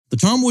The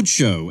Tom Woods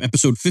Show,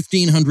 episode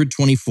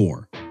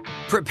 1524.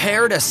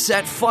 Prepare to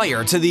set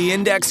fire to the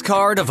index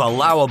card of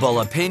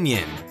allowable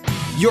opinion.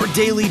 Your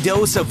daily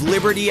dose of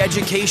liberty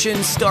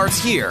education starts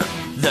here.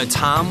 The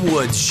Tom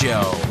Woods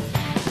Show.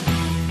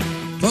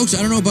 Folks,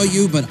 I don't know about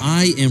you, but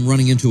I am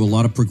running into a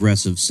lot of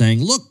progressives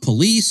saying, look,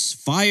 police,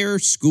 fire,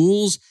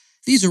 schools,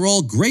 these are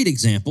all great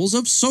examples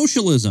of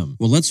socialism.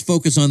 Well, let's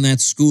focus on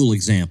that school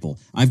example.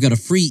 I've got a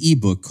free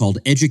ebook called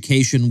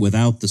Education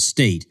Without the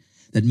State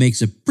that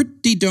makes a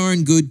pretty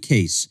darn good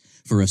case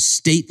for a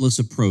stateless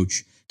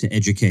approach to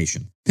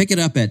education. Pick it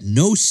up at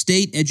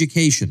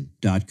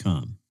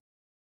nostateeducation.com.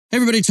 Hey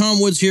everybody, Tom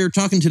Woods here,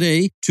 talking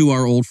today to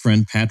our old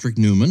friend Patrick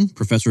Newman,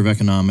 professor of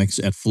economics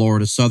at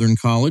Florida Southern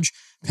College.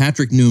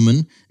 Patrick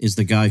Newman is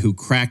the guy who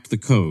cracked the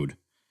code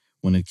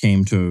when it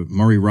came to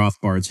Murray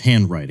Rothbard's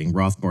handwriting.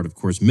 Rothbard, of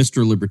course,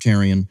 Mr.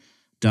 Libertarian,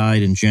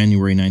 died in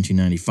January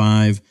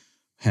 1995,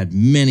 had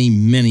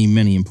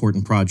many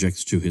important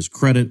projects to his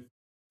credit.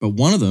 But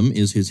one of them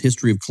is his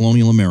History of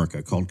Colonial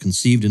America, called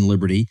Conceived in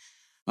Liberty.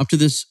 Up to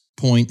this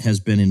point has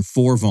been in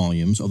 4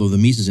 volumes, although the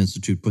Mises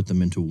Institute put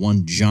them into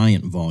one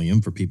giant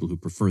volume for people who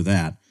prefer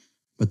that.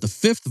 But the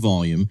 5th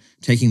volume,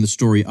 taking the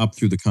story up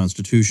through the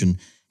Constitution,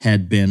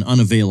 had been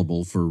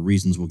unavailable for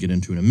reasons we'll get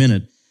into in a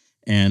minute.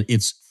 And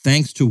it's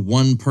thanks to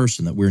one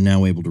person that we're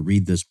now able to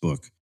read this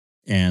book,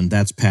 and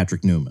that's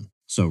Patrick Newman.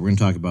 So we're going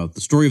to talk about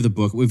the story of the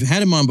book. We've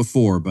had him on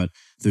before, but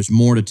there's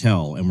more to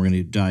tell, and we're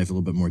going to dive a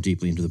little bit more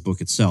deeply into the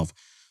book itself.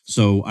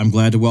 So I'm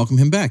glad to welcome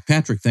him back.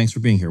 Patrick, thanks for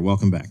being here.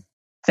 Welcome back.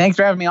 Thanks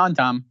for having me on,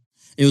 Tom.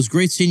 It was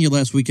great seeing you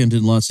last weekend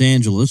in Los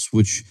Angeles,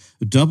 which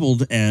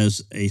doubled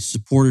as a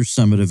supporter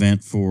summit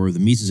event for the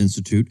Mises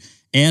Institute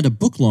and a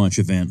book launch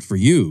event for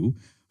you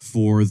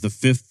for the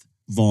 5th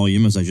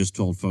volume, as I just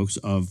told folks,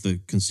 of the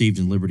Conceived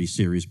in Liberty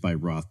series by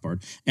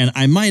Rothbard. And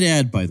I might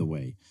add, by the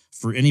way,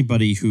 for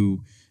anybody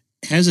who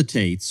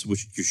hesitates,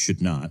 which you should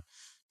not,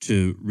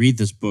 to read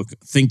this book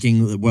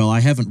thinking, well,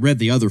 I haven't read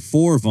the other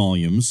 4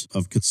 volumes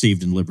of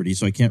Conceived in Liberty,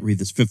 so I can't read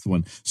this 5th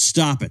one.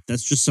 Stop it.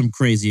 That's just some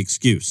crazy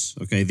excuse,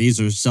 okay?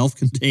 These are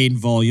self-contained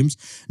volumes.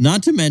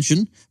 Not to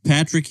mention,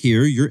 Patrick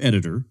here, your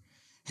editor,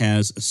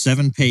 has a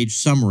 7-page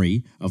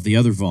summary of the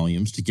other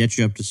volumes to get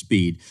you up to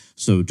speed,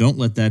 so don't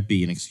let that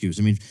be an excuse.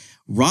 I mean,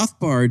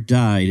 Rothbard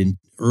died in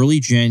early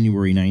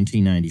January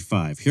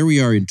 1995. Here we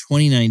are in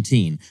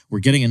 2019. We're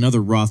getting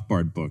another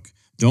Rothbard book.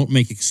 Don't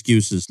make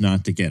excuses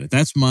not to get it.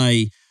 That's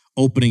my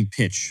opening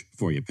pitch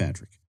for you,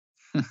 Patrick.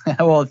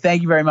 Well,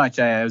 thank you very much.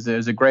 It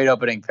was a great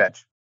opening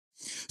pitch.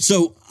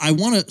 So I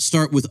want to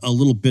start with a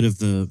little bit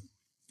of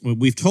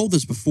we've told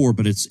this before,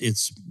 but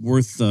it's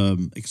worth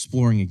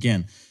exploring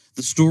again,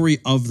 the story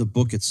of the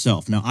book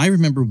itself. Now, I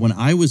remember when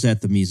I was at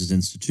the Mises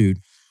Institute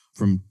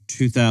from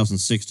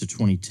 2006 to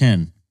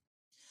 2010,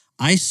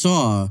 I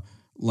saw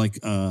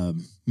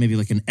maybe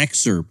like an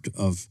excerpt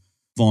of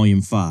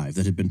Volume 5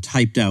 that had been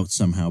typed out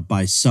somehow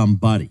by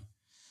somebody.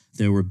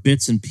 There were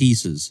bits and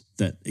pieces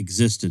that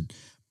existed,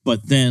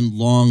 but then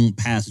long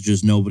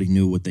passages, nobody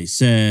knew what they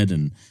said.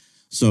 And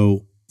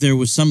so there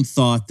was some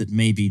thought that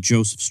maybe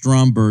Joseph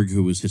Stromberg,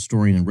 who was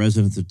historian in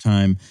residence at the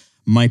time,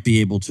 might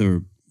be able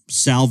to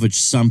salvage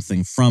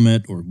something from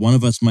it, or one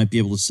of us might be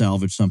able to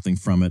salvage something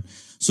from it.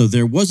 So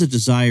there was a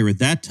desire at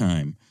that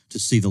time to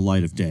see the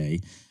light of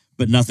day,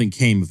 but nothing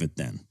came of it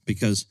then.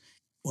 Because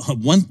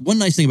one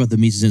nice thing about the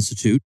Mises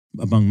Institute,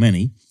 among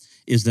many,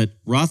 is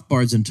that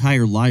Rothbard's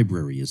entire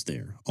library is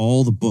there,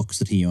 all the books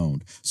that he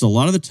owned. So a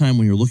lot of the time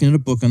when you're looking at a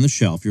book on the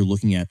shelf, you're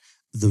looking at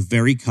the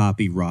very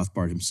copy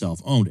Rothbard himself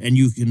owned. And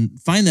you can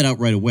find that out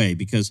right away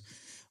because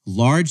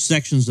large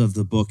sections of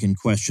the book in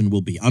question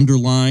will be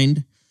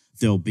underlined.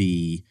 There'll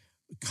be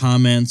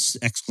comments,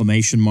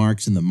 exclamation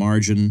marks in the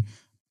margin,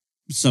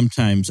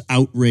 sometimes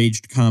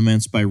outraged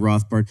comments by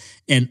Rothbard.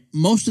 And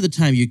most of the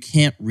time you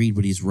can't read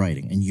what he's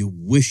writing, and you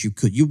wish you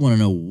could. You want to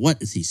know,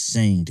 what is he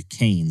saying to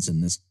Keynes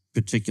in this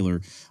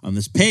particular, on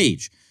this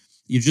page?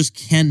 You just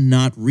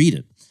cannot read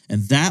it.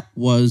 And that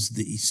was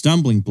the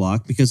stumbling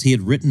block, because he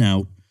had written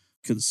out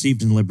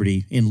Conceived in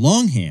Liberty in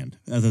longhand,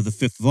 the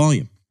 5th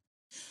volume.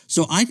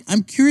 So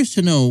I'm curious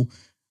to know,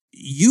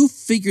 you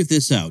figured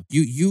this out.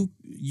 You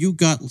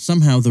got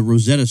somehow the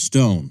Rosetta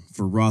Stone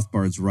for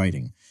Rothbard's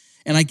writing.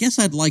 And I guess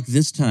I'd like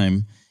this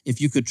time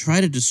if you could try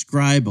to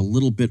describe a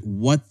little bit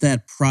what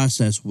that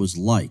process was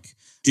like.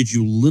 Did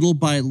you little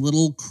by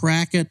little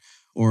crack it?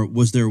 Or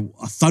was there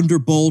a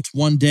thunderbolt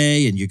one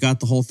day and you got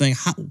the whole thing?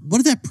 What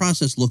did that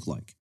process look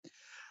like?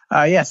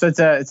 So it's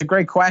a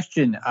great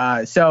question.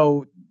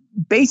 So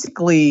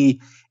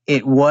basically,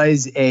 it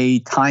was a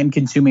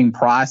time-consuming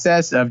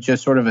process of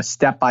just sort of a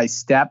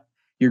step-by-step.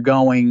 You're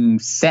going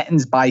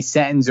sentence by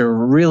sentence or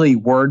really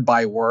word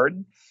by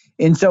word.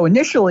 And so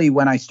initially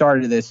when I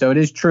started this, so it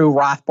is true,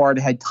 Rothbard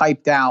had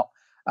typed out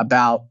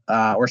about,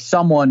 or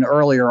someone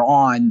earlier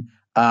on,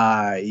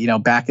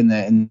 back in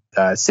the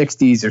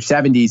 60s or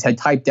 70s had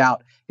typed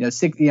out,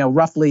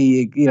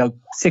 roughly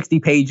 60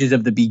 pages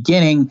of the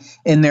beginning,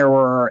 and there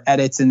were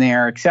edits in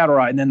there, et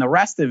cetera. And then the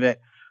rest of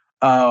it,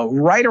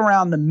 right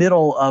around the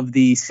middle of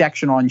the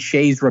section on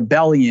Shays'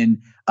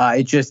 Rebellion,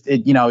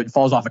 it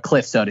falls off a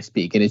cliff, so to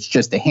speak. And it's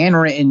just a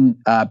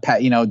handwritten,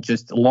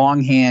 just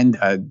longhand,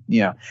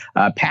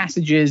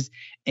 passages.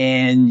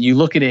 And you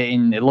look at it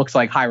and it looks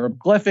like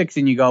hieroglyphics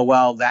and you go,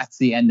 well, that's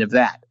the end of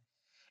that.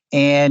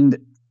 And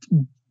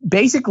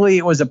basically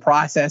it was a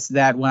process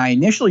that when I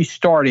initially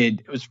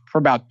started, it was for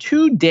about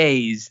 2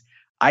 days,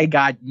 I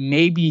got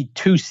maybe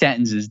 2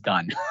 sentences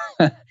done.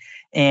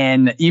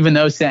 And even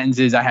those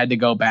sentences, I had to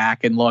go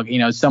back and look,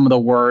 some of the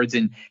words,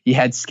 and you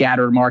had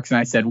scattered marks. And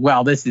I said,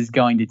 well, this is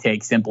going to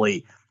take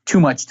simply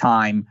too much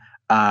time.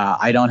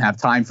 I don't have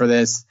time for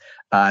this.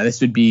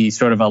 This would be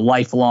sort of a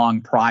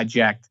lifelong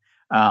project,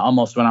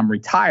 almost when I'm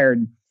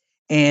retired.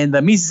 And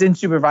the Mises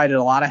Institute provided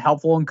a lot of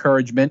helpful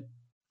encouragement.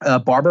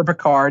 Barbara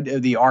Picard,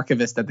 the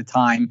archivist at the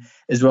time,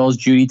 as well as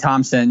Judy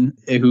Thompson,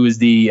 who is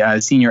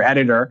the senior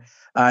editor,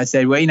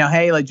 said, well,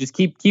 hey, just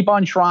keep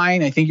on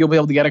trying. I think you'll be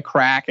able to get a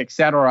crack,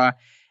 etc.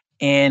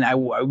 And I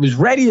was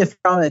ready to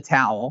throw in the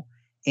towel.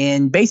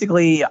 And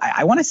basically,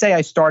 I want to say I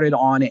started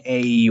on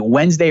a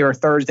Wednesday or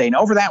Thursday. And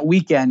over that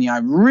weekend, I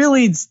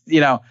really, it's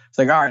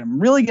like, all right, I'm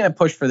really going to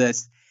push for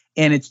this.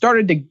 And it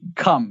started to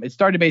come. It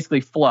started to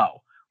basically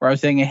flow, where I was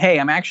saying, hey,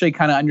 I'm actually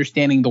kind of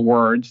understanding the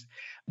words.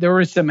 There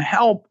was some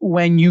help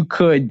when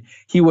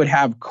he would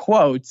have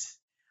quotes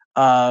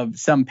of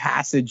some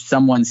passage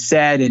someone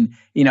said, and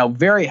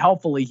very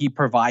helpfully he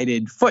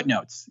provided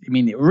footnotes. I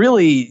mean,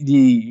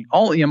 really,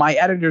 my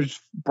editors,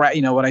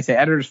 what I say,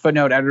 editor's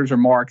footnote, editor's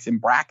remarks,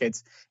 and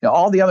brackets,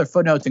 all the other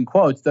footnotes and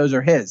quotes, those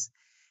are his.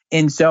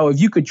 And so if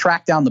you could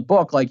track down the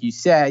book, like you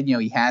said,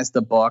 he has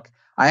the book.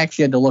 I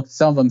actually had to look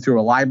some of them through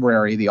a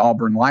library, the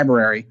Auburn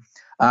Library,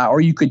 or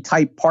you could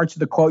type parts of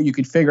the quote. You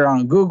could figure it out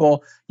on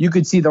Google. You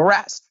could see the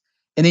rest.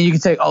 And then you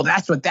could say, oh,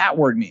 that's what that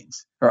word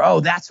means. Or, oh,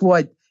 that's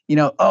what,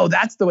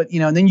 that's the,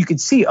 and then you could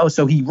see, oh,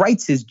 so he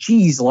writes his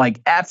G's like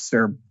F's,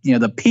 or,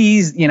 the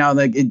P's,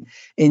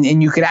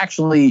 and you could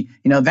actually,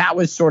 that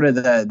was sort of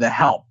the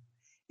help.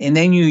 And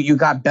then you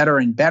got better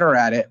and better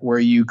at it, where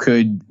you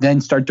could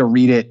then start to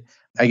read it.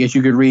 I guess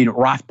you could read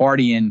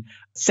Rothbardian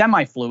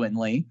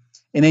semi-fluently.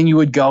 And then you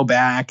would go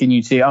back and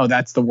you'd say, oh,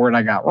 that's the word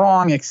I got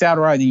wrong, et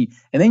cetera. And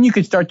then you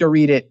could start to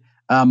read it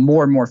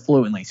more and more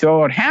fluently. So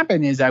what would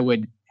happen is I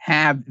would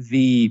have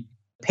the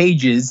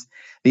pages,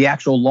 the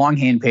actual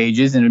longhand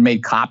pages, and it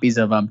made copies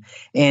of them.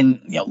 And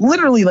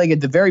literally, like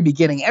at the very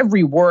beginning,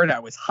 every word I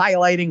was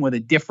highlighting with a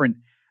different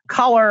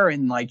color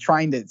and like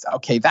trying to,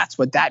 okay, that's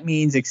what that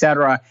means, et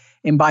cetera.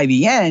 And by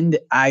the end,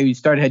 I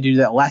started to do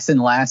that less and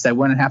less. I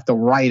wouldn't have to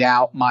write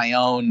out my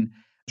own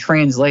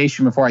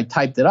translation before I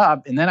typed it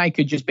up. And then I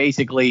could just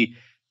basically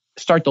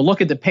start to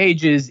look at the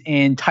pages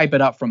and type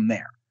it up from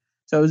there.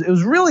 So it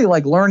was really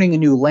like learning a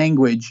new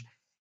language.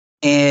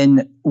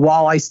 And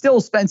while I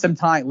still spent some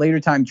later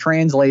time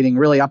translating,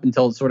 really up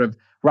until sort of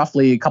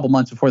roughly a couple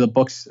months before the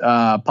book's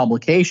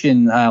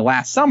publication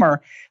last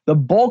summer, the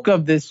bulk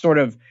of this sort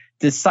of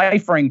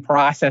deciphering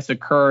process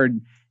occurred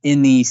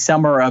in the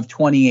summer of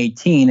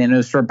 2018. And it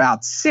was for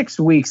about 6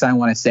 weeks, I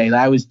want to say, that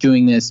I was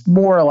doing this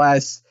more or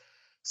less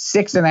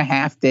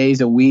 6.5 days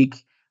a week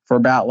for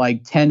about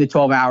like 10 to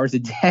 12 hours a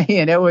day.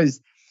 And it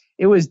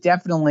was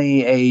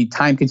definitely a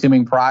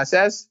time-consuming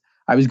process.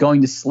 I was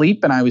going to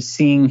sleep and I was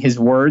seeing his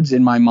words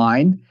in my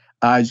mind,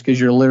 just because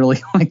you're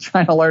literally like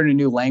trying to learn a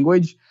new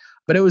language.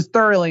 But it was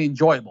thoroughly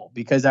enjoyable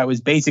because I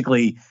was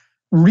basically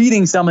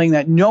reading something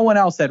that no one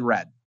else had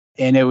read.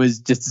 And it was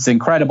just this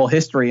incredible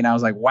history. And I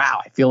was like, wow,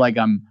 I feel like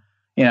I'm,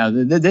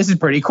 this is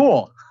pretty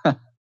cool.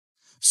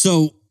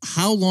 So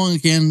how long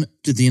again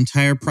did the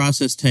entire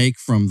process take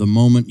from the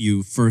moment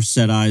you first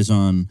set eyes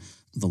on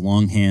the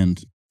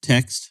longhand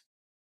text?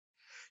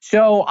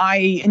 So I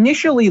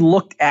initially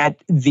looked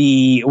at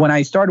when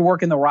I started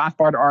working the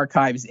Rothbard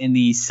archives in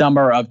the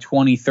summer of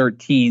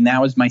 2013,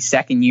 that was my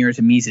second year as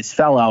a Mises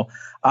Fellow,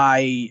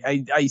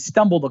 I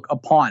stumbled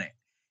upon it.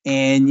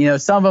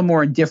 And, some of them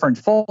were in different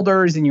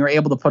folders and you were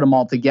able to put them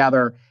all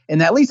together.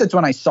 And at least that's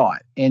when I saw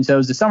it. And so it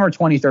was the summer of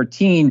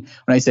 2013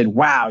 when I said,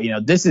 wow,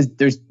 this is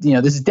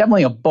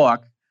definitely a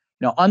book.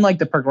 Unlike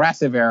the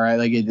Progressive era,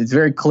 like it's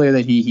very clear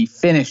that he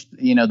finished,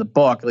 the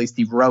book, at least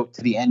he wrote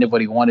to the end of what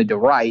he wanted to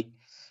write.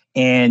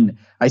 And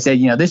I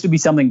said, this would be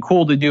something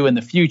cool to do in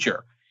the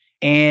future.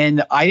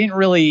 And I didn't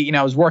really,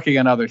 I was working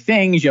on other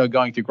things,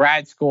 going through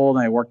grad school,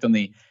 and I worked on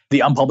the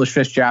unpublished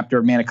fifth chapter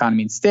of Man,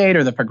 Economy, and State,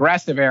 or the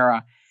Progressive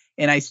era.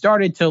 And I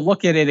started to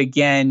look at it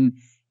again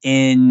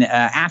in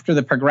after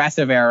the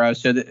Progressive era.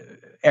 So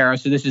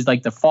this is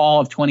like the fall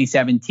of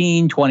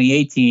 2017,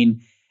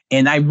 2018.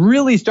 And I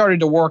really started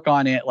to work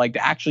on it, like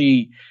to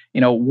actually,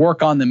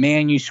 work on the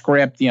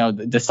manuscript,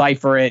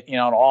 decipher it, and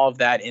all of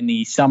that in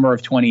the summer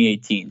of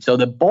 2018. So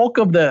the bulk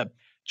of the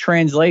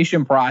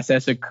translation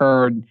process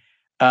occurred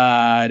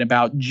at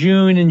about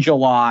June and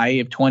July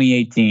of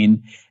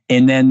 2018.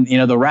 And then,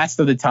 the rest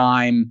of the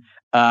time,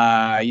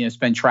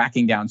 spent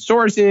tracking down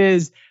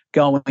sources,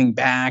 going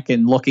back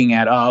and looking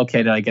at,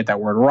 did I get that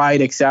word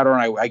right, et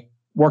cetera. And I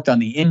worked on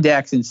the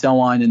index and so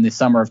on in the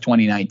summer of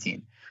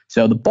 2019.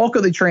 So the bulk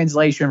of the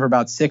translation for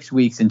about 6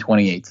 weeks in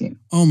 2018.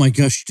 Oh my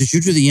gosh. Did you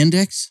do the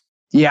index?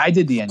 Yeah, I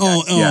did the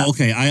index.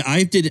 Okay.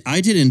 I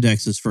did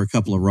indexes for a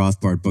couple of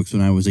Rothbard books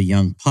when I was a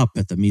young pup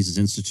at the Mises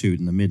Institute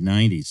in the mid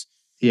 '90s.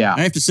 Yeah.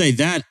 I have to say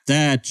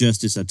that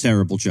just is a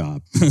terrible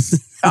job.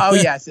 Oh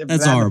yes,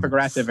 that's horrible. The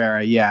progressive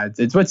era. Yeah,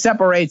 it's what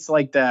separates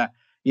like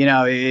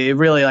it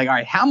really like, all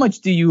right, how much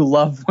do you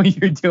love what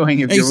you're doing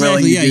if you're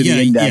willing to do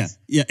the index?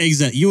 Yeah,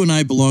 exactly. You and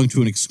I belong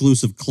to an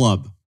exclusive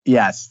club.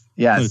 Yes.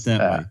 Put it that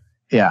way.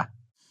 Yeah.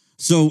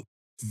 So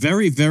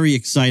very, very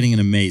exciting and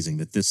amazing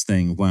that this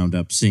thing wound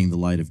up seeing the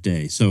light of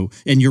day. So,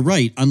 and you're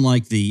right,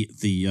 unlike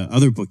the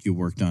other book you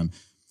worked on,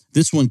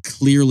 this one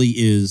clearly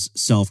is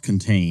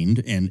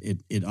self-contained, and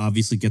it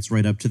obviously gets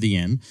right up to the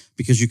end,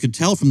 because you could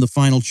tell from the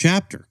final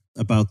chapter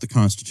about the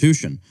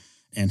Constitution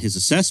and his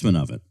assessment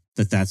of it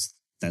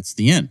that's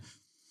the end.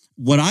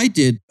 What I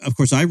did, of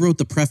course, I wrote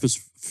the preface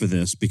for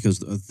this because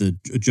the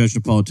Judge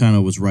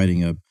Napolitano was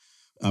writing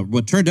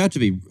what turned out to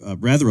be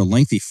rather a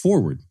lengthy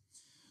foreword.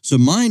 So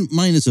mine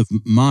is of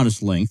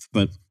modest length,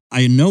 but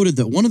I noted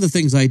that one of the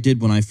things I did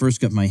when I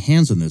first got my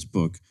hands on this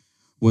book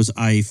was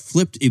I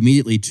flipped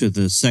immediately to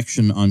the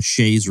section on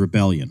Shays'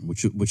 Rebellion,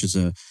 which is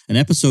an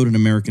episode in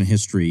American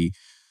history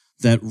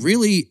that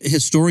really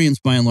historians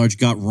by and large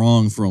got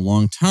wrong for a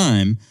long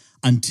time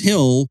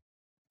until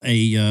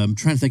I'm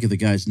trying to think of the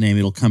guy's name.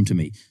 It'll come to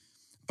me.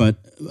 But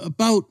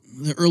about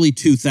the early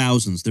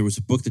 2000s, there was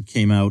a book that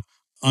came out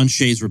on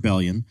Shays'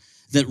 Rebellion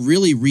that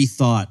really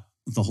rethought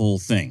the whole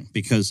thing,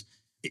 because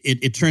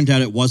it turned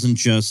out it wasn't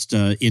just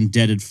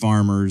indebted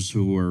farmers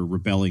who were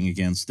rebelling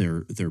against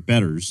their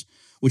betters,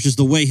 which is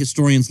the way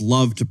historians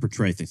love to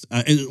portray things.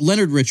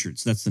 Leonard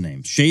Richards, that's the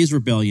name. Shays'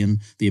 Rebellion,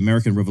 the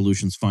American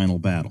Revolution's Final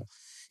Battle.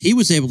 He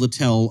was able to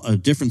tell a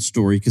different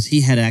story because he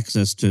had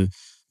access to,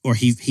 or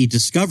he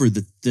discovered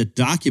that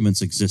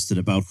documents existed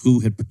about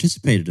who had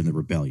participated in the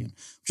rebellion,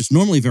 which is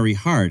normally very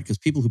hard because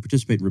people who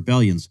participate in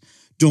rebellions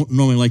don't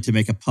normally like to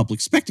make a public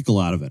spectacle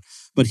out of it.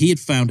 But he had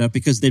found out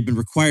because they'd been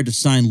required to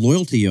sign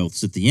loyalty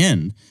oaths at the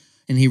end,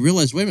 and he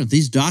realized, wait a minute,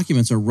 these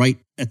documents are right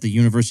at the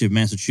University of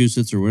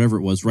Massachusetts or whatever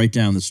it was, right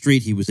down the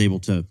street. He was able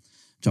to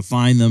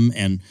find them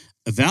and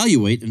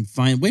evaluate and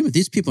find, wait a minute,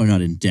 these people are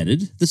not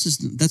indebted.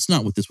 That's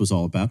not what this was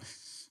all about.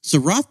 So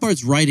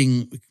Rothbard's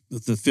writing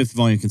the fifth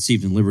volume,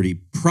 Conceived in Liberty,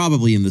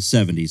 probably in the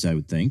 70s, I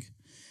would think.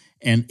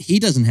 And he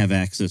doesn't have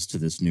access to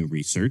this new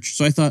research.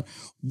 So I thought,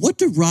 what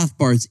do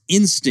Rothbard's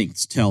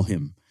instincts tell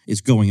him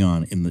is going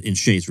on in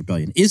Shays'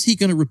 Rebellion? Is he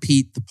going to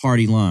repeat the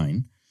party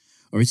line,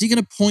 or is he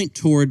going to point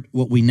toward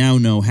what we now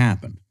know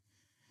happened?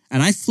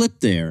 And I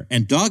flipped there,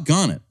 and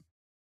doggone it,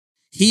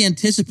 he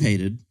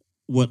anticipated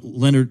what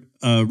Leonard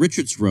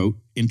Richards wrote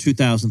in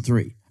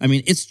 2003. I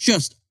mean, it's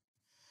just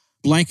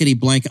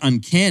blankety-blank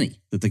uncanny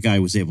that the guy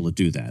was able to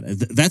do that.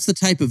 That's the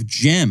type of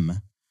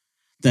gem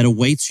that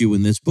awaits you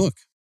in this book.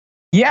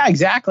 Yeah,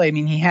 exactly. I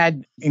mean, he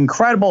had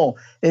incredible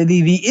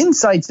the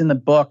insights in the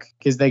book,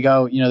 because they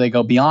go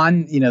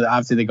beyond,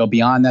 obviously they go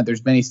beyond that.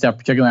 There's many stuff,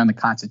 particularly on the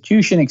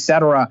Constitution, et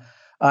cetera.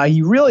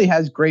 He really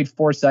has great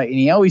foresight, and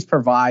he always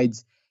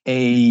provides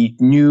a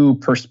new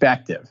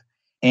perspective.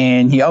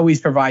 And he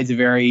always provides a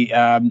very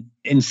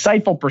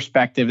insightful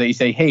perspective that you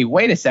say, hey,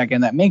 wait a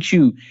second, that makes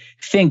you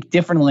think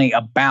differently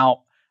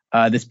about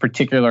this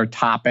particular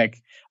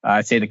topic,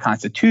 say the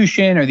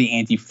Constitution or the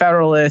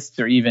Anti-Federalists,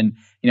 or even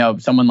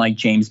someone like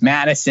James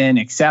Madison,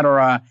 et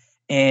cetera.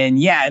 And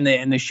yeah,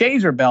 in the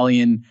Shays'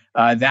 Rebellion,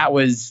 that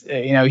was,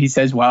 he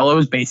says, well, it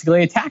was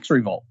basically a tax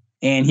revolt.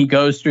 And he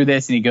goes through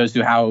this, and he goes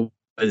through how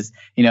it was,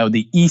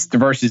 the East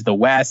versus the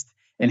West,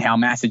 and how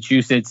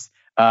Massachusetts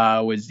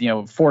was,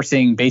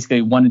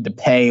 basically wanted to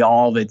pay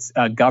all of its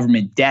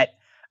government debt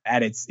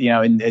at its,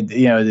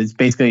 it's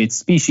basically its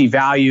specie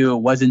value.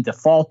 It wasn't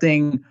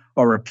defaulting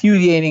or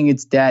repudiating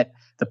its debt.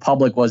 The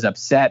public was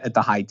upset at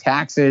the high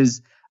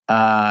taxes,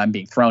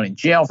 being thrown in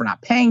jail for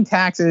not paying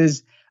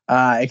taxes,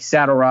 et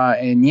cetera.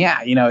 And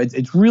yeah,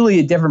 it's really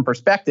a different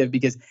perspective,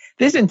 because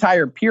this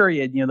entire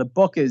period, the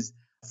book is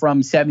from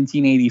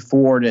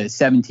 1784 to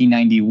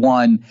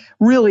 1791.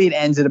 Really, it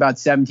ends at about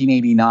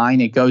 1789.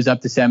 It goes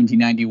up to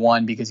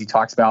 1791 because he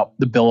talks about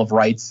the Bill of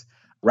Rights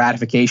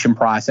ratification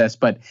process.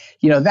 But,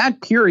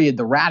 that period,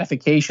 the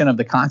ratification of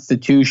the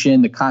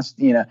Constitution,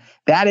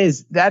 that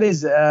is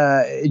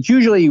it's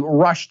usually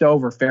rushed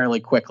over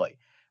fairly quickly,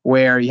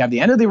 where you have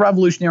the end of the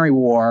Revolutionary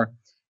War,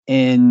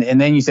 and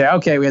then you say,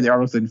 okay, we had the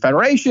Articles of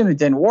Confederation, it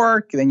didn't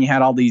work. Then you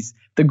had all the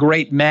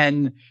great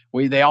men,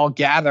 they all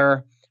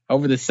gather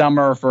over the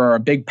summer for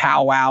a big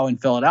powwow in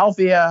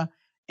Philadelphia,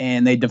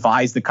 and they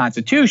devise the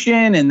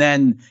Constitution. And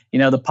then,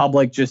 the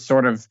public just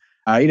sort of,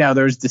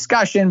 there's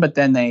discussion, but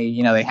then they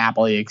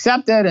happily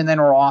accept it. And then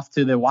we're off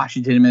to the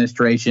Washington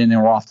administration,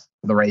 and we're off to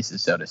the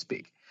races, so to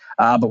speak.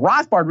 But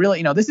Rothbard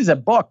really, this is a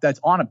book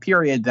that's on a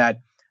period that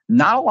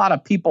not a lot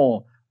of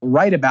people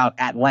write about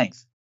at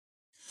length.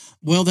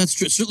 Well, that's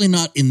true. Certainly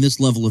not in this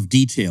level of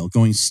detail,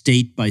 going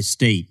state by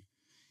state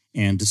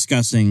and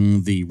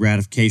discussing the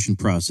ratification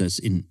process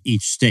in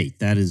each state.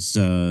 That is,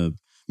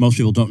 most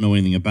people don't know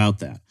anything about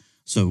that.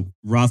 So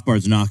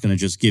Rothbard's not going to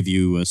just give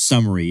you a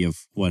summary of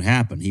what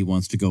happened. He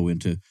wants to go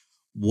into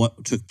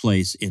what took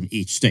place in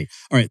each state.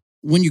 All right,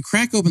 when you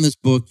crack open this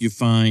book, you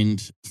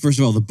find, first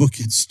of all, the book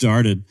gets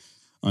started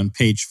on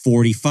page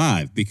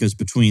 45 because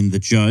between the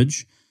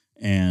judge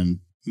and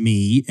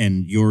me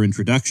and your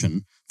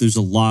introduction, there's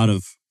a lot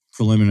of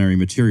preliminary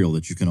material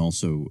that you can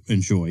also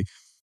enjoy.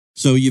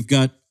 So you've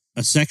got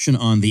a section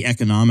on the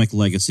economic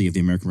legacy of the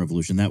American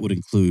Revolution. That would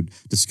include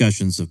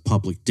discussions of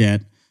public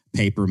debt,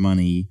 paper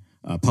money,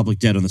 public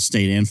debt on the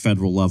state and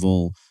federal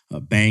level,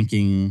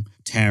 banking,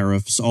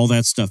 tariffs, all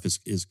that stuff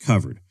is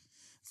covered.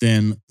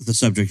 Then the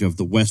subject of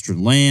the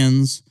Western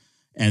lands,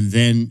 and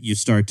then you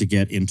start to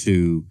get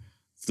into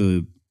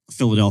the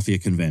Philadelphia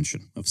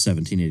Convention of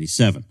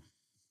 1787.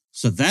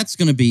 So that's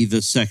going to be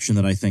the section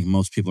that I think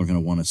most people are going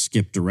to want to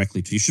skip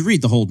directly to. You should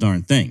read the whole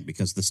darn thing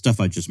because the stuff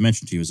I just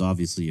mentioned to you is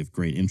obviously of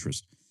great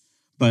interest.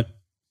 But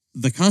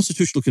the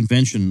Constitutional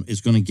Convention is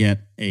going to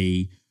get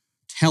a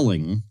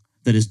telling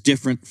that is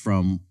different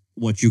from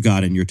what you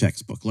got in your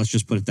textbook. Let's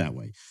just put it that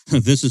way.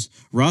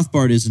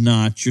 Rothbard is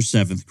not your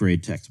 7th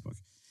grade textbook.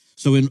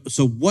 So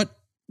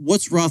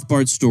what's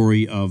Rothbard's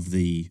story of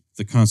the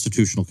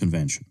Constitutional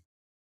Convention?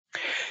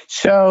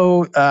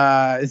 So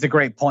it's a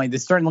great point.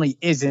 This certainly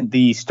isn't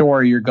the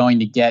story you're going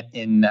to get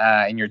in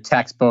your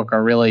textbook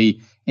or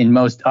really in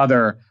most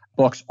other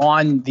books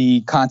on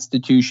the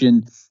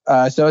Constitution.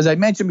 So as I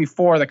mentioned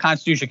before, the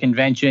Constitutional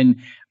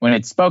Convention, when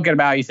it's spoken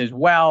about, he says,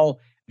 well,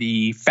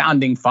 the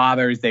founding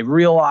fathers, they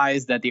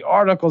realized that the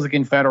Articles of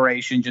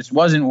Confederation just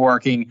wasn't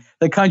working.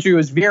 The country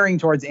was veering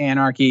towards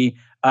anarchy.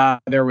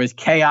 There was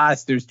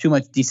chaos. There's too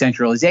much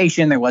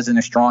decentralization. There wasn't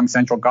a strong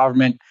central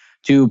government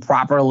to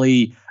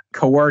properly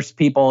coerce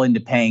people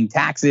into paying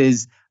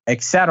taxes,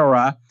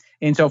 etc.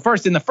 And so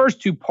first, in the first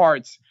two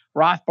parts,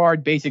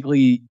 Rothbard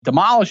basically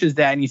demolishes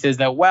that. And he says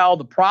that, well,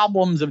 the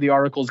problems of the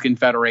Articles of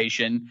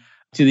Confederation,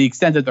 to the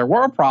extent that there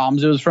were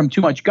problems, it was from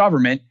too much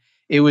government.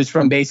 It was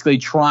from basically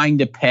trying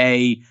to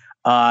pay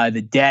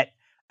the debt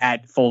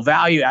at full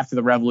value after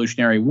the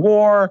Revolutionary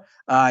War.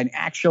 And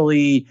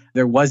actually,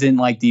 there wasn't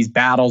like these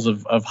battles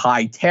of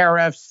high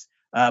tariffs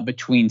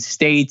between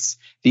states.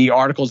 The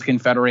Articles of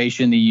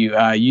Confederation, the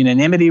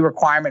unanimity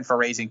requirement for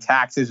raising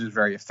taxes was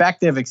very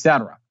effective, et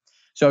cetera.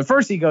 So at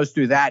first he goes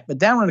through that. But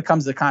then when it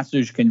comes to the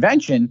Constitutional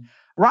Convention,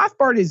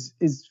 Rothbard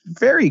is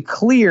very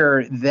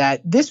clear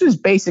that this was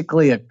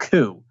basically a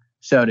coup,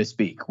 so to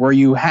speak, where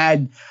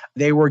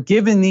they were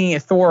given the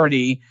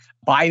authority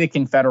by the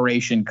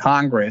Confederation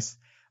Congress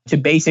to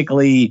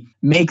basically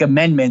make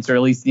amendments, or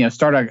at least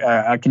start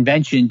a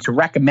convention to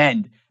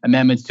recommend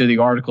amendments to the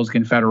Articles of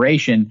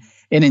Confederation.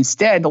 And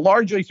instead,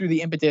 largely through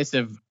the impetus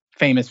of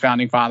famous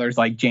founding fathers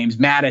like James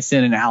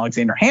Madison and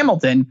Alexander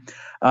Hamilton,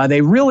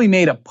 they really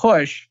made a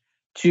push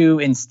to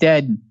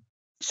instead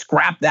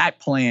scrap that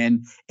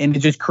plan and to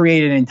just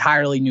create an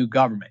entirely new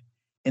government.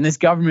 And this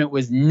government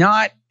was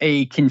not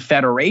a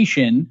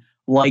confederation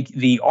like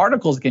the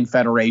Articles of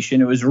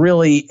Confederation. It was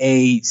really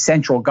a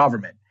central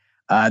government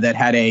that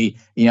had a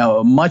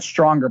much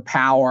stronger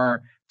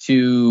power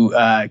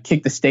to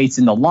kick the states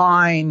into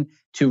line,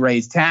 to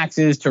raise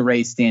taxes, to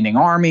raise standing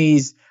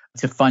armies,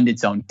 to fund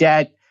its own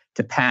debt,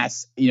 to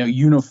pass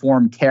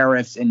uniform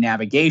tariffs and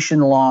navigation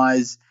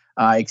laws,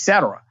 et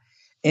cetera.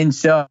 And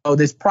so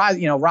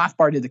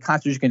Rothbard did the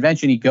Constitutional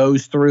Convention. He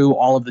goes through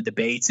all of the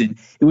debates, and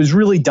it was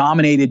really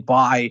dominated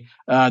by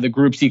the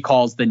groups he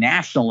calls the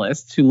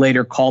nationalists, who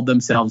later called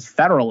themselves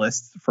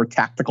federalists for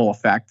tactical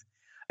effect.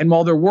 And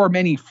while there were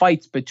many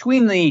fights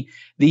between the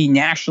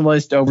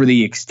nationalists over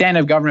the extent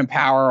of government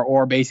power,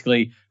 or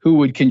basically who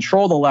would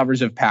control the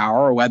levers of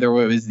power, or whether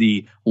it was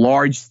the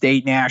large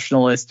state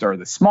nationalists or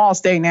the small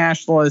state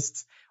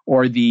nationalists,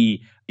 or the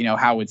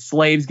how would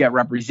slaves get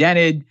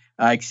represented,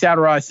 et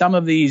cetera. Some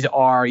of these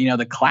are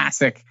the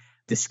classic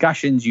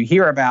discussions you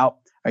hear about,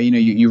 or,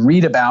 you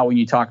read about when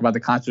you talk about the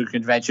Constitutional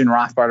Convention.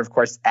 Rothbard, of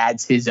course,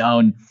 adds his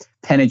own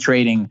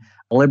penetrating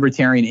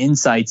libertarian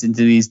insights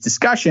into these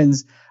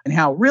discussions, and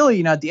how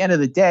really, at the end of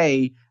the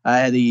day,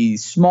 the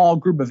small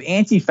group of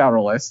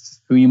anti-federalists,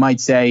 who you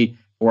might say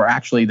were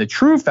actually the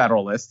true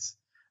federalists,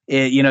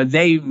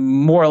 they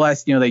more or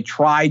less, they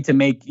tried to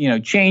make,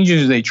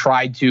 changes. They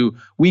tried to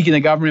weaken the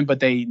government, but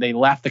they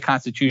left the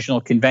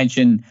Constitutional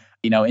Convention,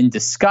 in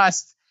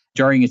disgust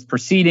during its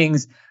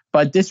proceedings.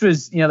 But this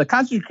was, the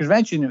Constitutional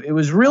Convention, it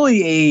was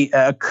really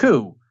a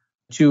coup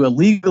to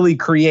illegally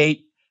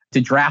to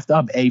draft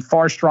up a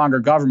far stronger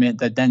government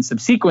that then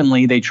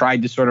subsequently they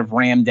tried to sort of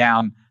ram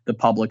down the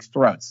public's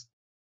throats.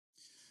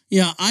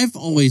 Yeah, I've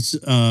always,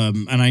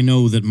 and I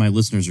know that my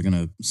listeners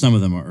some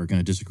of them are going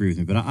to disagree with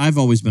me, but I've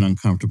always been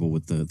uncomfortable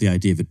with the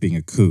idea of it being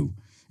a coup.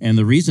 And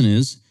the reason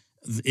is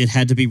it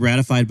had to be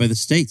ratified by the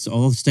states.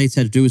 All the states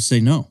had to do is say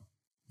no.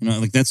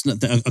 That's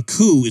not, a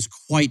coup is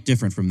quite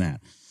different from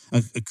that.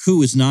 A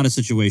coup is not a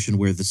situation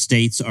where the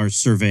states are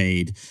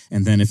surveyed,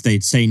 and then if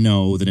they'd say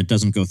no, then it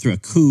doesn't go through. A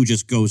coup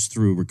just goes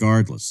through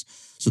regardless.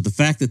 So the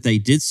fact that they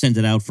did send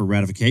it out for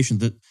ratification,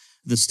 that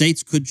the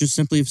states could just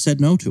simply have said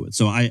no to it.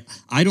 So I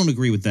don't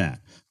agree with that.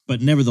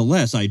 But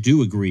nevertheless, I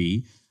do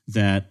agree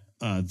that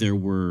there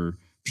were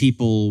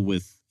people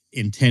with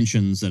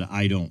intentions that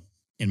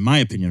in my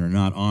opinion, are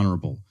not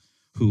honorable,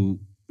 who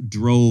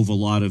drove a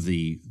lot of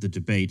the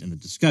debate and the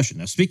discussion.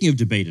 Now, speaking of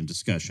debate and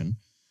discussion,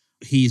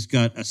 he's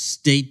got a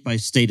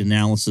state-by-state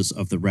analysis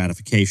of the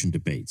ratification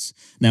debates.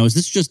 Now, is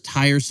this just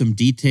tiresome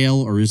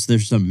detail, or is there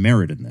some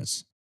merit in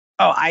this?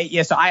 So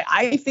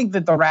I think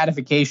that the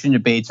ratification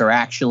debates are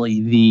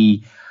actually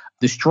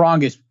the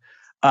strongest,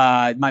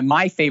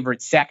 my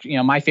favorite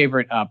section, my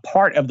favorite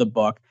part of the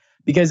book,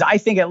 because I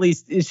think, at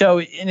least,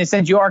 so in a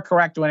sense, you are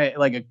correct when it,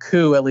 like a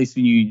coup, at least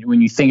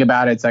when you think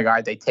about it, it's like, all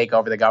right, they take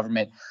over the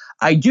government.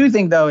 I do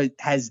think, though,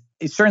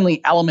 it's certainly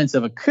elements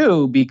of a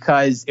coup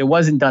because it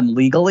wasn't done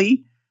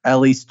legally, at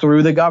least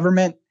through the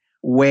government,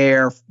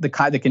 where the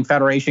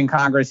Confederation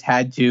Congress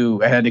had to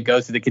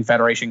go through the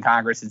Confederation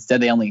Congress.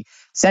 Instead, they only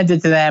sent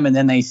it to them, and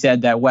then they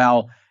said that,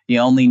 well, you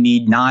only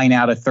need 9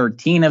 out of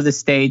 13 of the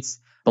states.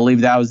 I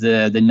believe that was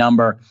the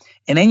number.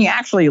 And then you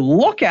actually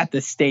look at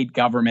the state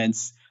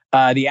governments,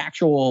 the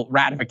actual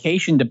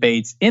ratification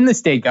debates in the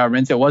state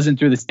governments. It wasn't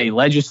through the state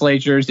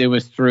legislatures. It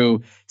was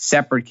through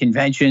separate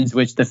conventions,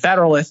 which the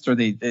Federalists, or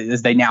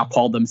as they now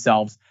called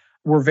themselves,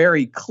 were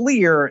very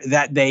clear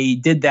that they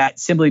did that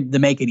simply to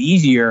make it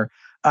easier.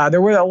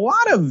 There were a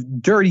lot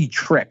of dirty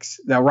tricks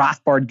that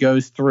Rothbard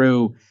goes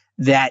through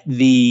that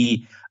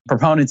the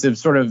proponents of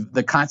sort of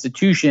the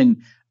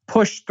Constitution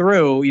pushed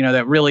through,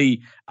 that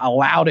really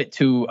allowed it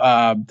to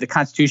the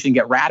Constitution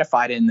get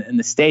ratified in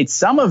the states,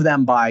 some of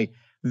them by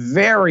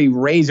very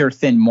razor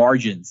thin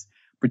margins,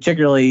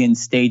 particularly in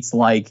states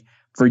like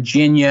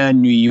Virginia,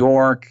 New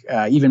York,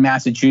 even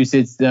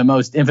Massachusetts. The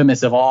most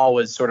infamous of all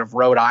was sort of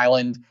Rhode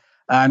Island.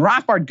 And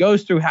Rothbard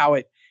goes through how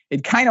it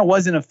kind of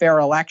wasn't a fair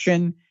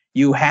election.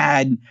 You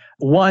had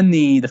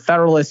the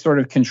Federalists sort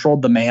of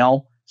controlled the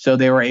mail, so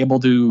they were able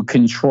to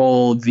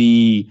control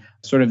the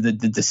sort of the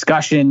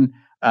discussion.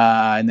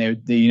 And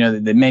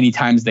they many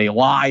times they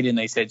lied and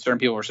they said certain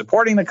people were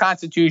supporting the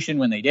Constitution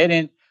when they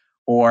didn't,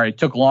 or it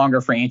took longer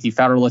for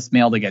anti-Federalist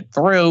mail to get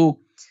through.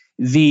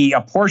 The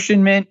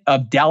apportionment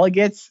of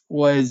delegates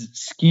was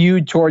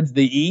skewed towards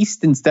the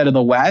East instead of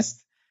the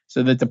West,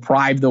 so that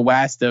deprived the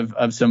West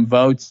of some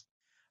votes.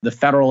 The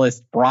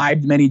Federalists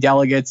bribed many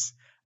delegates,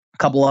 a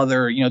couple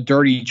other,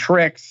 dirty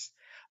tricks.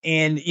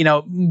 And,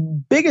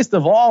 biggest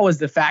of all was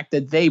the fact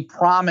that they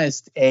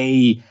promised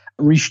a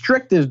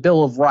restrictive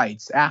Bill of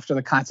Rights after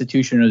the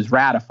Constitution was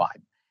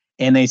ratified.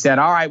 And they said,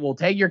 all right, we'll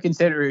take your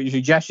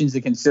suggestions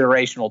into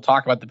consideration. We'll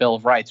talk about the Bill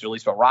of Rights, or at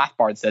least what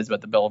Rothbard says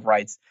about the Bill of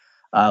Rights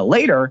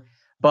later.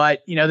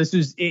 But,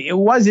 it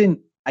wasn't,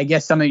 I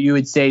guess, something you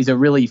would say is a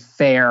really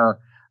fair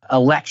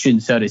election,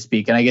 so to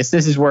speak. And I guess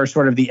this is where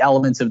sort of the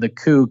elements of the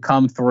coup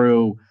come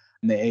through.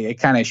 And it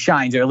kind of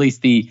shines, or at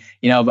least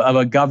of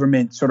a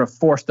government sort of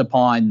forced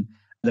upon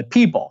the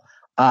people.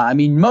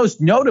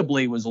 Most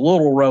notably was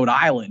Little Rhode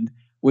Island,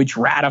 which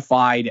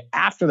ratified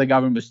after the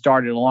government was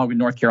started, along with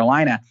North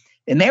Carolina.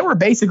 And they were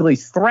basically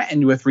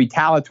threatened with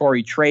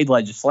retaliatory trade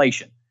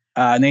legislation.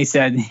 And they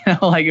said,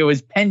 like it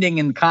was pending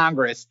in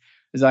Congress.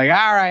 It's like,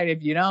 all right,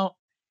 if you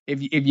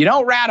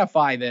don't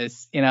ratify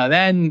this,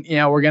 then,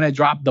 we're going to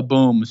drop the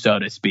boom, so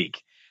to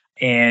speak.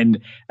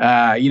 And,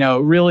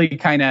 really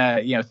kind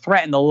of,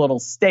 threaten the little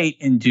state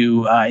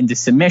into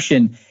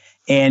submission.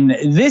 And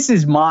this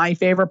is my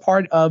favorite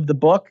part of the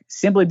book,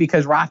 simply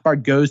because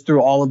Rothbard goes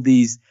through all of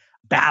these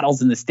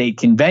battles in the state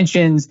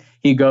conventions.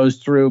 He goes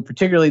through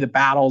particularly the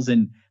battles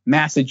in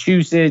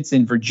Massachusetts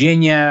and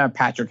Virginia,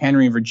 Patrick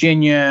Henry in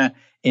Virginia,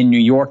 in New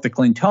York, the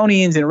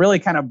Clintonians, and really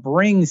kind of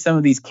brings some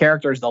of these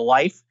characters to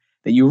life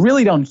that you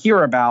really don't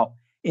hear about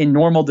in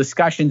normal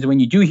discussions. And when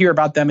you do hear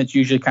about them, it's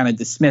usually kind of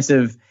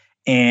dismissive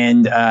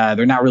and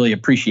they're not really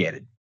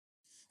appreciated.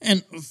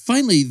 And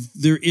finally,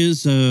 there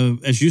is,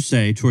 as you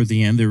say, toward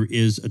the end, there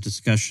is a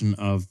discussion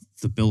of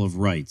the Bill of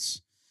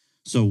Rights.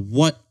 So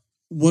what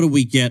do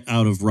we get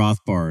out of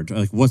Rothbard?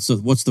 Like, what's the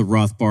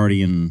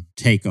Rothbardian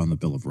take on the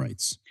Bill of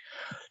Rights?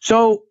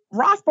 So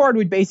Rothbard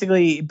would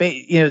basically,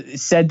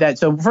 said that.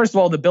 So first of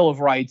all, the Bill of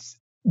Rights,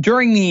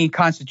 during the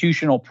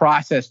constitutional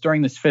process,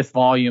 during this 5th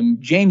volume,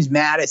 James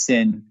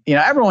Madison,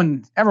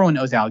 everyone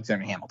knows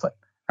Alexander Hamilton,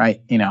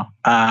 right? He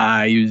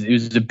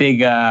was a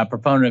big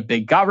proponent of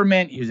big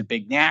government. He was a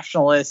big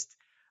nationalist.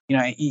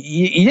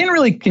 He didn't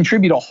really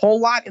contribute a whole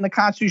lot in the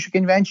Constitutional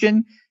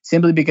Convention,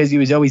 simply because he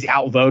was always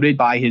outvoted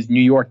by his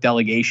New York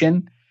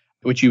delegation,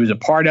 which he was a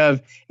part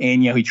of.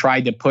 And, he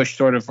tried to push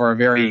sort of for a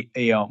very,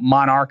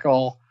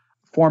 monarchical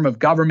form of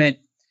government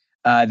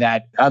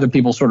that other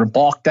people sort of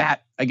balked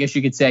at, I guess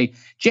you could say.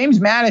 James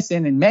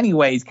Madison, in many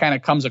ways, kind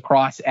of comes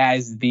across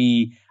as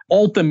the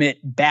ultimate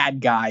bad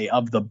guy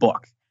of the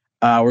book,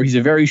 where he's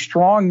a very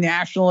strong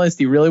nationalist.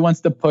 He really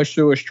wants to push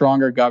through a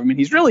stronger government.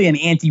 He's really an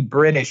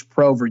anti-British,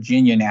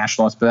 pro-Virginia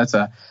nationalist, but that's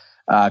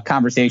a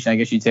conversation, I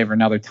guess you'd say, for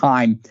another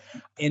time.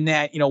 In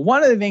that,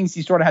 one of the things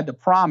he sort of had to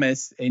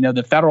promise,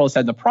 the Federalists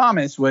had to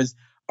promise was,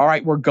 all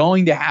right, we're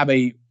going to have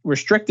a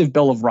restrictive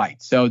Bill of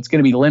Rights. So it's going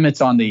to be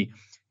limits on the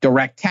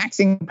direct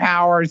taxing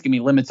powers, going to be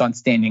limits on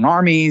standing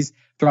armies,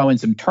 throw in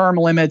some term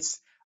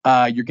limits.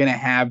 You're going to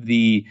have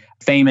the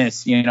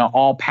famous,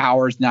 all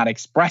powers not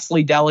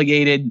expressly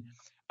delegated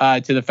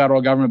to the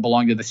federal government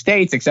belong to the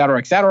states, et cetera,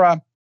 et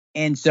cetera.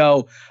 And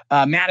so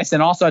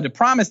Madison also had to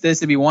promise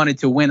this if he wanted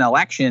to win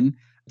election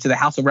to the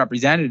House of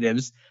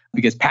Representatives,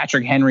 because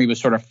Patrick Henry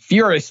was sort of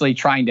furiously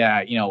trying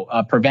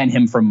to, prevent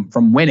him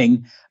from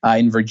winning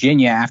in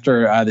Virginia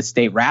after the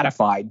state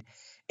ratified.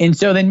 And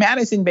so then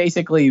Madison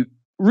basically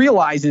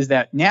realizes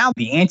that now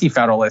the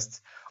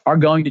Anti-Federalists are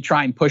going to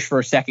try and push for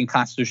a second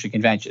constitutional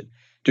convention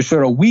to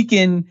sort of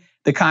weaken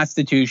the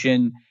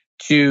Constitution,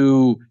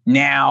 to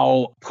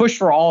now push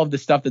for all of the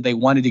stuff that they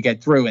wanted to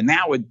get through. And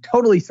that would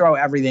totally throw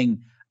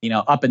everything,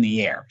 up in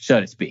the air, so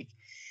to speak.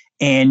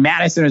 And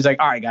Madison was like,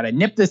 all right, got to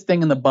nip this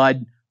thing in the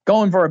bud,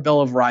 going for a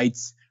Bill of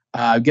Rights,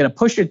 going to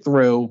push it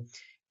through.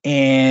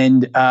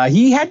 And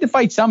he had to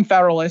fight some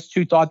Federalists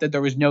who thought that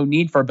there was no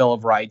need for a Bill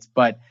of Rights.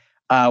 But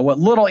what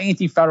little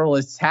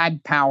Anti-Federalists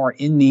had power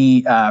in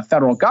the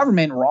federal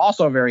government were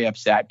also very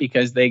upset,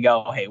 because they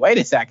go, hey, wait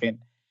a second,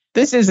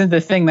 this isn't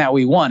the thing that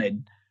we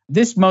wanted.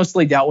 This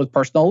mostly dealt with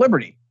personal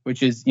liberty,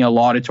 which is,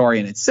 laudatory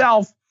in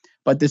itself,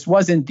 but this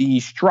wasn't the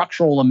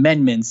structural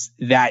amendments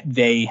that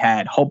they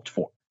had hoped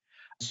for.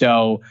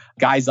 So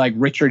guys like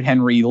Richard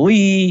Henry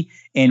Lee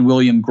and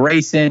William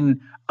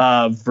Grayson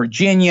of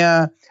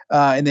Virginia,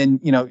 and then,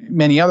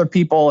 many other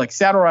people, et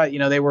cetera,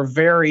 they were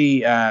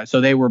very,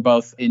 so they were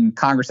both in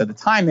Congress at the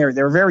time. They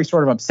were very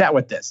sort of upset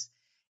with this.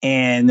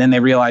 And then they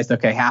realized,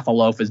 okay, half a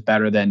loaf is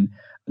better than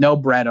no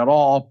bread at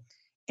all.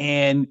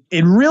 And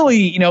it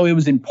really, it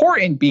was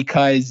important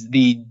because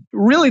the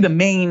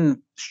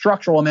main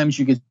structural amendments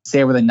you could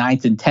say were the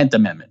 9th and 10th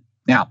Amendment.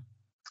 Now,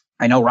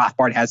 I know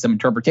Rothbard has some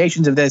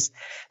interpretations of this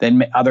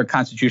that other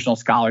constitutional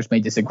scholars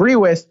may disagree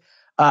with.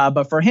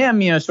 But for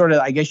him, sort of,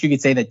 I guess you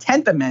could say the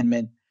 10th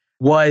Amendment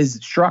was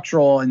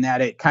structural in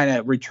that it kind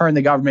of returned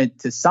the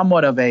government to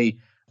somewhat of a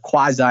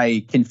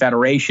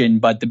quasi-confederation.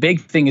 But the big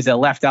thing is it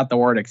left out the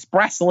word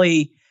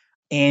expressly.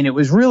 And it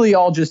was really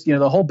all just,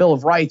 the whole Bill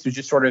of Rights was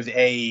just sort of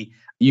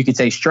you could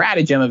say,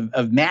 stratagem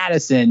of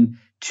Madison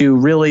to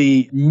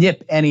really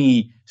nip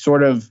any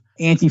sort of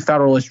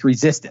anti-federalist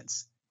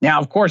resistance. Now,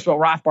 of course, what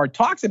Rothbard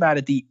talks about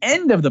at the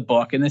end of the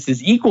book, and this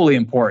is equally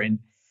important,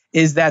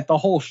 is that the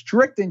whole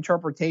strict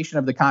interpretation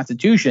of the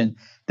Constitution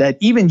that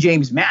even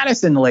James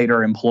Madison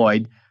later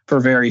employed for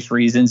various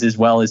reasons, as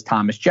well as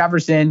Thomas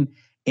Jefferson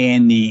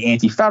and the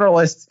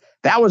Anti-Federalists,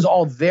 that was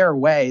all their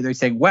way. They're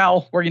saying,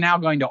 well, we're now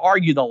going to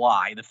argue the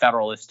lie the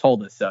Federalists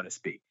told us, so to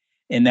speak,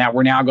 in that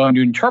we're now going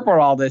to interpret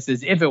all this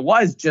as if it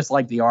was just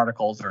like the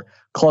Articles or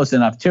close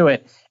enough to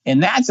it.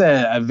 And that's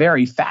a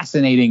very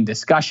fascinating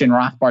discussion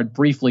Rothbard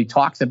briefly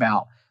talks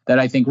about that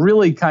I think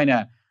really kind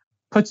of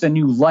puts a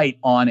new light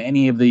on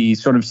any of the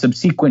sort of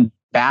subsequent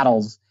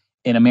battles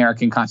in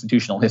American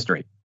constitutional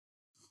history.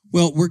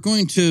 Well, we're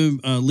going to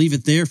leave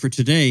it there for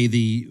today.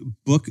 The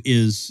book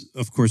is,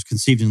 of course,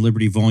 Conceived in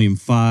Liberty, Volume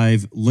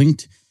 5,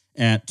 linked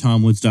at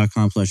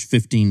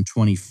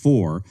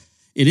tomwoods.com/1524.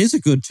 It is a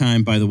good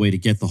time, by the way, to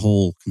get the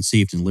whole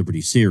Conceived in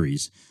Liberty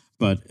series,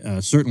 but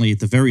certainly at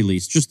the very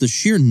least, just the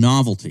sheer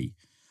novelty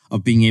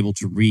of being able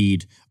to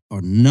read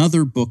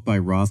another book by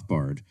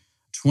Rothbard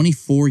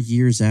 24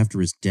 years after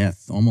his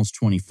death, almost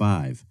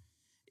 25.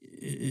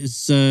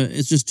 It's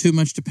just too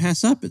much to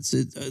pass up. It's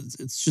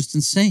just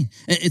insane.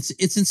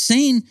 It's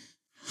insane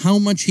how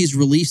much he's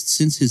released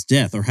since his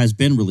death, or has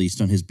been released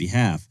on his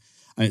behalf.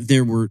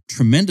 There were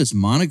tremendous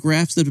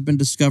monographs that have been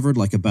discovered,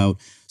 like about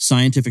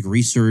scientific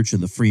research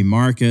and the free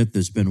market.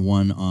 There's been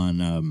one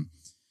on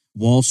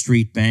Wall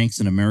Street banks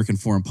and American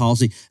foreign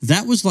policy.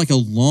 That was like a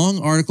long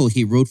article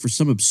he wrote for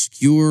some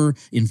obscure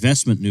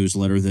investment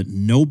newsletter that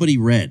nobody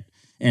read,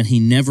 and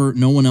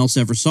no one else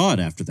ever saw it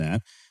after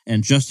that.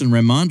 And Justin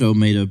Raimondo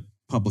made a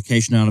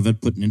publication out of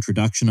it, put an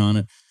introduction on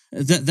it.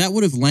 That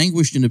would have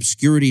languished in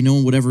obscurity. No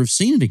one would ever have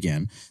seen it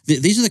again.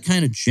 These are the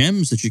kind of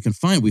gems that you can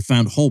find. We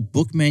found whole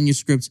book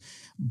manuscripts,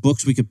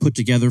 books we could put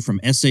together from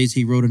essays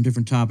he wrote on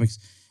different topics.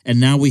 And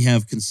now we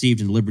have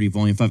Conceived in Liberty,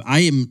 Volume 5. I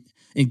am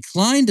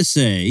inclined to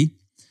say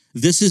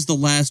this is the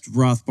last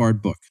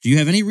Rothbard book. Do you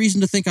have any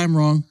reason to think I'm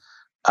wrong?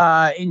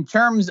 In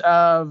terms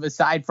of,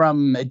 aside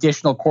from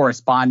additional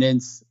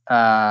correspondence,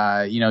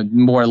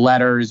 more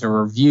letters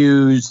or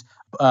reviews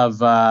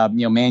of,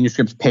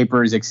 manuscripts,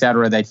 papers, et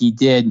cetera, that he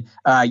did,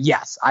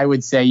 yes, I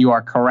would say you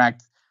are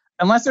correct.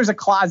 Unless there's a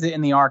closet in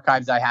the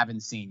archives I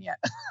haven't seen yet.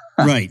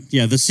 Right.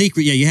 Yeah. The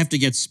secret. Yeah. You have to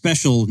get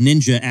special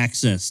ninja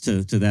access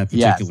to that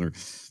particular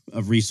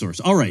resource.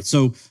 All right.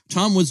 So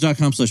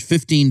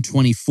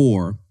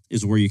tomwoods.com/1524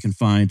 is where you can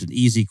find an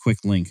easy,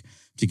 quick link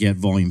to get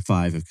Volume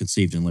 5 of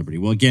Conceived in Liberty.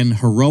 Well, again,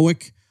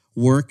 heroic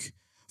work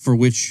for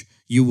which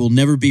you will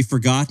never be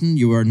forgotten.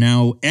 You are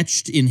now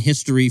etched in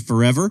history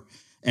forever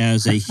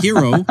as a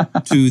hero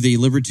to the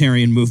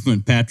libertarian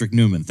movement, Patrick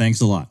Newman.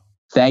 Thanks a lot.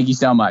 Thank you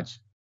so much.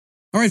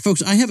 All right,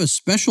 folks, I have a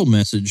special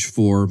message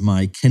for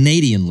my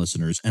Canadian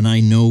listeners, and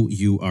I know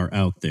you are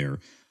out there.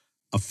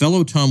 A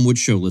fellow Tom Woods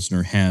Show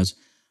listener has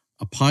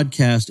a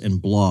podcast and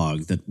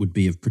blog that would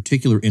be of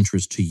particular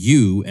interest to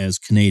you as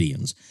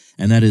Canadians,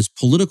 and that is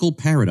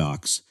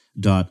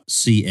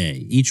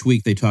politicalparadox.ca. Each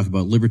week they talk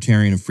about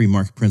libertarian and free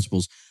market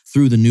principles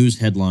through the news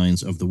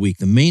headlines of the week.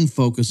 The main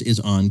focus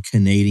is on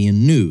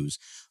Canadian news.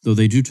 though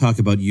they do talk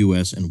about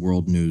U.S. and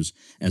world news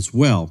as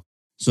well.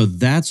 So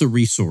that's a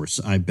resource.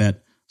 I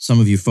bet some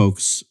of you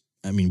folks,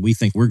 we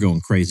think we're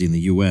going crazy in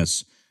the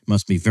U.S.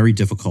 Must be very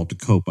difficult to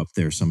cope up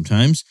there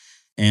sometimes.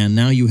 And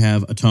now you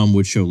have a Tom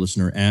Woods Show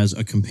listener as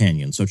a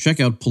companion. So check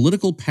out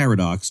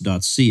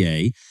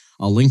politicalparadox.ca.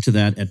 I'll link to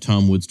that at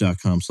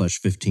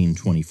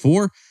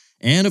tomwoods.com/1524.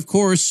 And of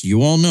course,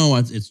 you all know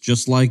it's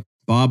just like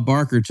Bob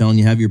Barker telling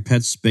you have your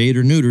pets spayed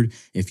or neutered.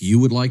 If you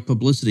would like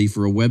publicity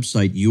for a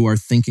website you are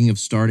thinking of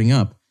starting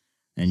up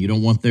and you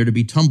don't want there to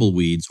be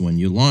tumbleweeds when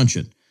you launch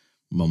it,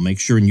 well, make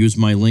sure and use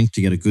my link to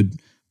get a good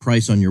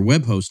price on your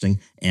web hosting,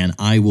 and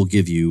I will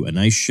give you a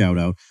nice shout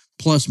out,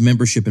 plus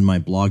membership in my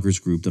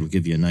bloggers group that'll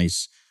give you a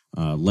nice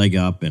leg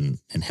up and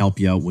help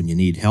you out when you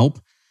need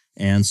help,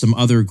 and some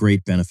other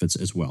great benefits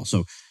as well.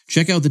 So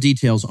check out the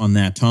details on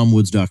that,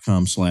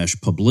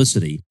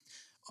 tomwoods.com/publicity.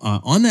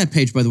 On that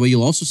page, by the way,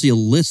 you'll also see a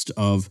list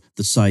of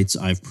the sites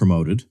I've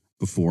promoted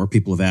before.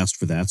 People have asked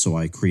for that, so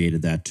I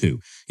created that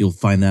too. You'll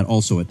find that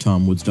also at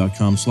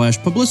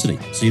tomwoods.com/publicity.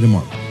 See you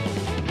tomorrow.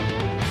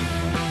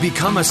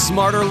 Become a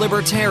smarter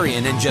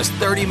libertarian in just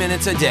 30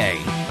 minutes a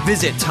day.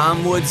 Visit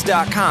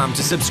tomwoods.com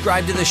to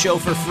subscribe to the show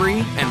for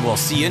free, and we'll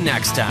see you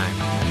next time.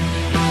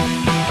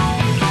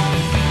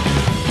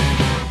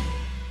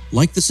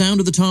 Like the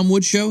sound of the Tom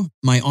Woods Show?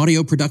 My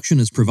audio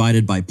production is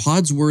provided by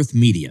Podsworth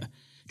Media.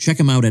 Check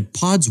them out at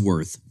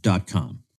podsworth.com.